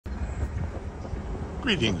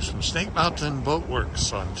Greetings from Snake Mountain Boat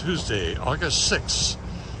Works on Tuesday, August 6,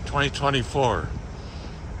 2024.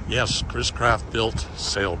 Yes, Chris-Craft built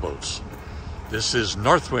sailboats. This is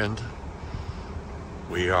Northwind.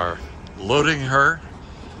 We are loading her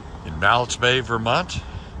in Mallett's Bay, Vermont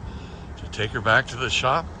to take her back to the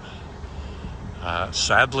shop.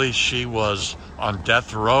 Sadly, she was on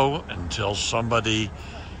death row until somebody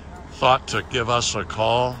thought to give us a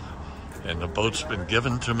call, and the boat's been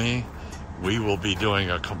given to me. We will be doing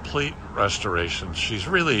a complete restoration. She's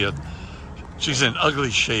in ugly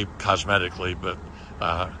shape cosmetically, but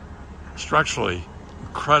structurally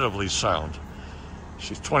incredibly sound.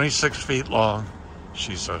 She's 26 feet long.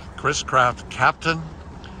 She's a Chris-Craft Capitan.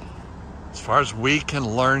 As far as we can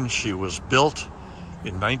learn, she was built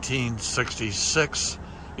in 1966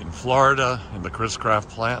 in Florida in the Chris-Craft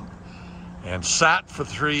plant and sat for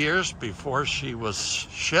 3 years before she was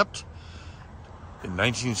shipped in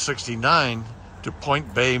 1969 to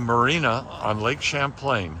Point Bay Marina on Lake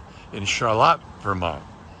Champlain in Charlotte, Vermont.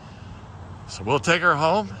 So we'll take her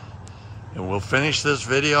home and we'll finish this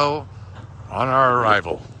video on our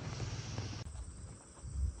arrival.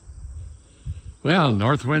 Well,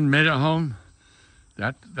 Northwind made it home.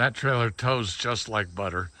 That trailer tows just like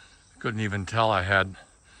butter. Couldn't even tell I had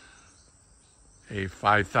a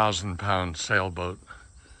 5,000-pound sailboat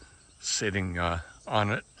sitting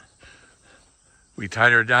on it. We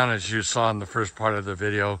tied her down, as you saw in the first part of the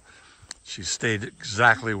video. She stayed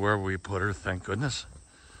exactly where we put her, thank goodness.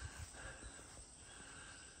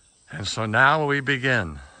 And so now we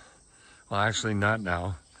begin. Well, actually not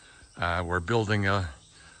now. We're building a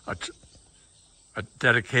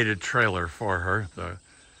dedicated trailer for her. The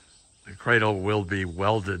cradle will be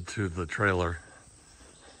welded to the trailer.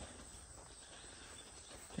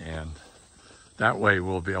 And that way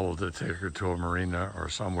we'll be able to take her to a marina or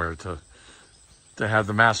somewhere to have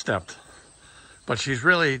the mast stepped. But she's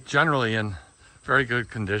really generally in very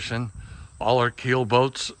good condition. All her keel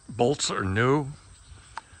bolts are new.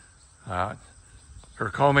 Her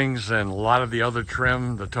coamings and a lot of the other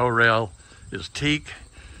trim, the tow rail is teak.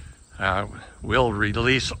 We'll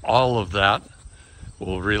release all of that.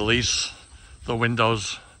 We'll release the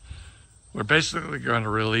windows. We're basically going to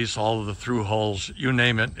release all of the through holes. You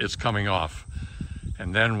name it, it's coming off.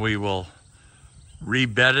 And then we will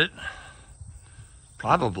rebed it,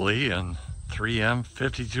 probably in 3M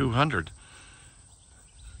 5200.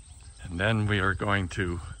 And then we are going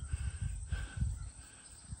to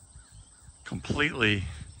completely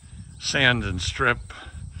sand and strip.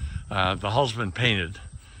 The hull's been painted,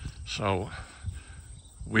 so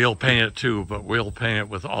we'll paint it too, but we'll paint it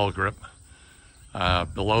with all grip.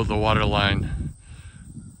 Below the waterline,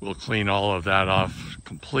 we'll clean all of that off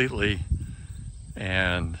completely,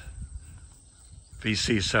 and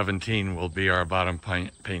VC17 will be our bottom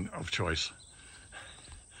paint of choice.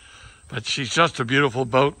 But she's just a beautiful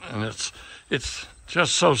boat, and it's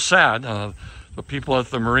just so sad. The people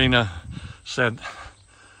at the marina said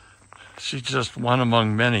she's just one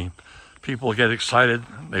among many. People get excited,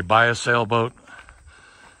 they buy a sailboat,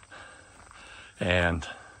 and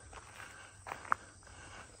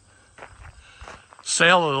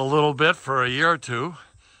sail it a little bit for a year or two,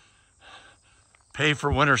 pay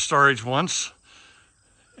for winter storage once,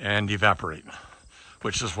 and evaporate,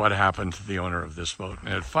 which is what happened to the owner of this boat.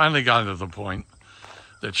 And it finally got to the point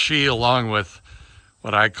that she, along with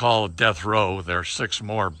what I call death row, there are 6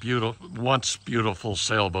 more once beautiful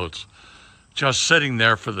sailboats just sitting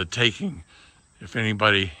there for the taking if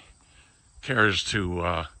anybody cares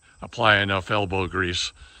to apply enough elbow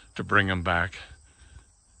grease to bring them back.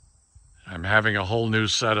 I'm having a whole new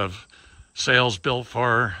set of sails built for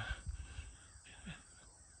her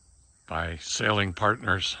by Sailing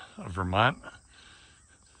Partners of Vermont.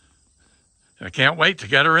 I can't wait to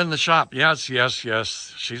get her in the shop. Yes, yes,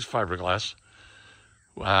 yes, she's fiberglass.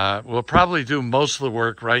 We'll probably do most of the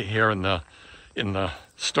work right here in the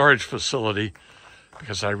storage facility,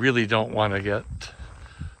 because I really don't want to get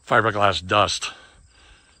fiberglass dust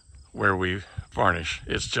where we varnish.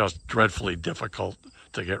 It's just dreadfully difficult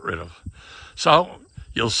to get rid of. So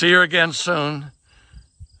you'll see her again soon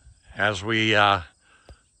as we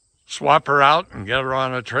swap her out and get her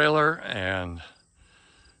on a trailer and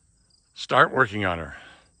start working on her.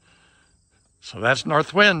 So that's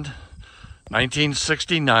Northwind,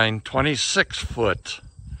 1969, 26-foot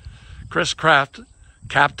Chris-Craft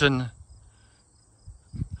Capitan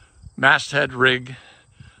masthead rig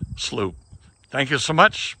sloop. Thank you so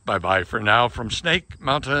much. Bye-bye for now from Snake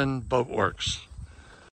Mountain Boat Works.